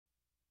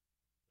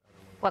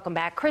Welcome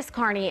back. Chris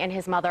Carney and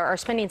his mother are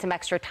spending some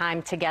extra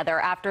time together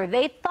after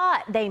they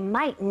thought they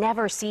might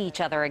never see each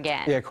other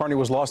again. Yeah, Carney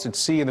was lost at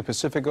sea in the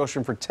Pacific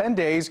Ocean for 10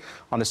 days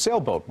on a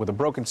sailboat with a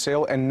broken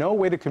sail and no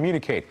way to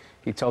communicate.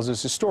 He tells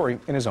us his story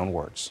in his own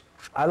words.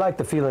 I like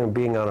the feeling of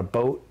being on a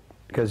boat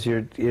because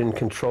you're in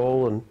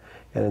control and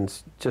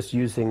it's just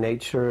using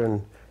nature.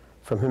 And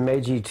from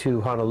Himeji to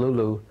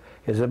Honolulu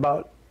is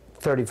about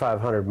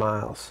 3,500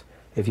 miles.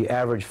 If you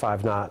average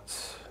 5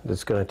 knots,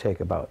 it's going to take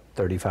about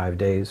 35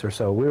 days or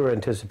so. We were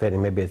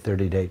anticipating maybe a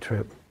 30-day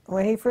trip.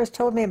 When he first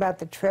told me about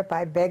the trip,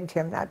 I begged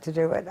him not to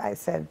do it. I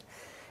said,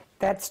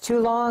 that's too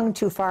long,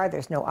 too far,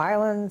 there's no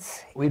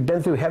islands. We'd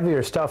been through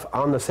heavier stuff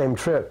on the same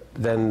trip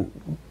than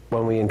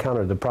when we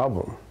encountered the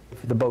problem.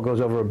 The boat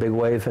goes over a big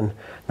wave and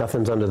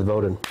nothing's under the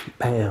boat and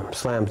bam,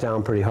 slams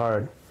down pretty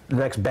hard. The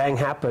next bang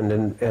happened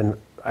and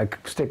I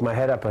stick my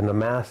head up on the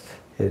mast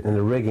and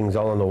the rigging's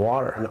all in the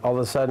water. And all of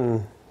a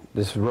sudden,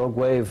 this rogue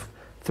wave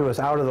threw us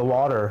out of the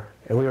water,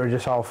 and we were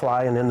just all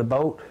flying in the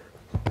boat,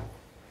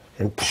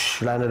 and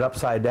landed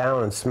upside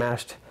down and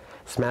smashed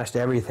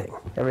everything.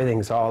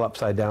 Everything's all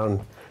upside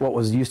down. What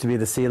was used to be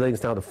the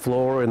ceilings, now the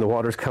floor, and the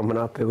water's coming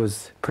up. It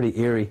was pretty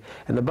eerie.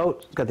 And the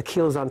boat got the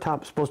keels on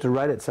top, supposed to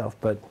right itself,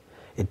 but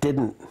it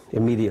didn't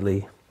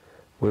immediately.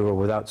 We were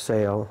without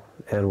sail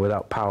and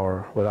without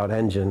power, without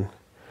engine,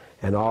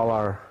 and all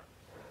our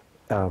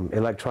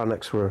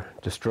electronics were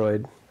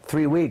destroyed.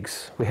 3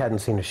 weeks, we hadn't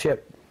seen a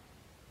ship,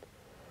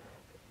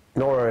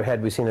 nor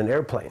had we seen an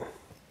airplane.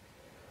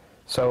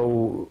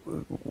 So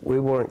we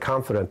weren't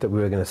confident that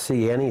we were going to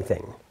see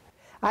anything.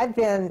 I've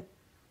been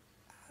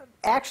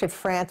actually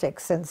frantic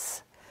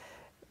since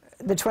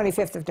the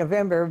 25th of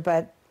November,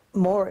 but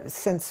more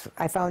since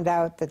I found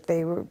out that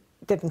they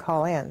didn't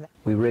call in.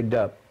 We rigged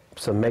up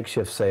some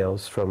makeshift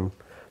sails from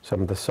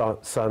some of the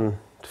sun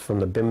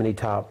from the bimini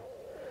top.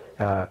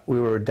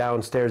 We were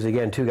downstairs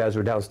again, 2 guys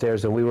were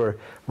downstairs, and we were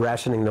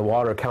rationing the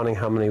water, counting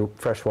how many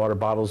fresh water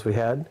bottles we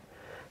had.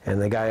 And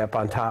the guy up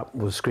on top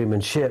was screaming,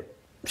 "Ship,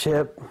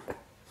 ship."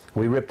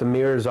 We ripped the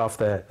mirrors off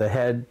the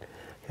head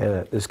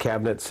and his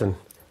cabinets, and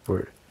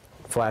we're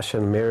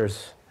flashing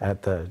mirrors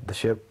at the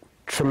ship.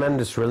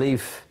 Tremendous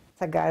relief.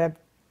 I got a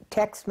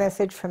text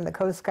message from the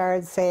Coast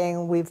Guard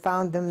saying, "We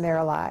found them, they're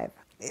alive."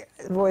 It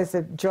was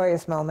a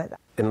joyous moment.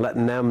 And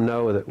letting them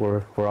know that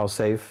we're all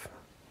safe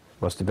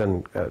must have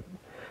been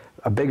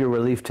a bigger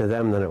relief to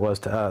them than it was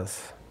to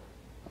us.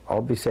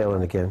 I'll be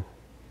sailing again.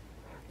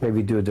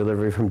 Maybe do a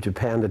delivery from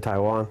Japan to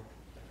Taiwan,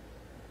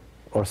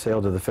 or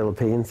sail to the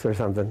Philippines or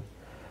something.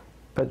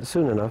 But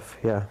soon enough,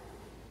 yeah.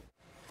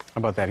 How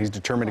about that? He's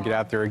determined to get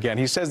out there again.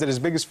 He says that his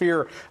biggest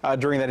fear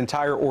during that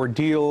entire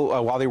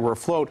ordeal while they were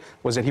afloat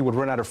was that he would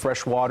run out of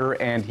fresh water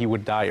and he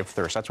would die of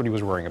thirst. That's what he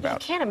was worrying about. I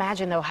can't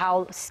imagine, though,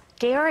 how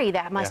scary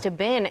that must have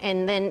been.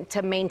 And then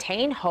to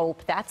maintain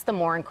hope, that's the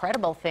more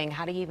incredible thing.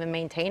 How do you even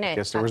maintain it? I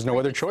guess there was no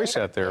other choice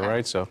out there,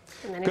 right? So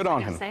good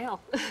on him. Sail.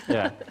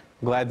 Yeah.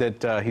 Glad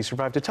that he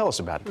survived to tell us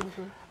about it.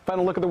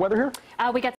 Final look at the weather here. We got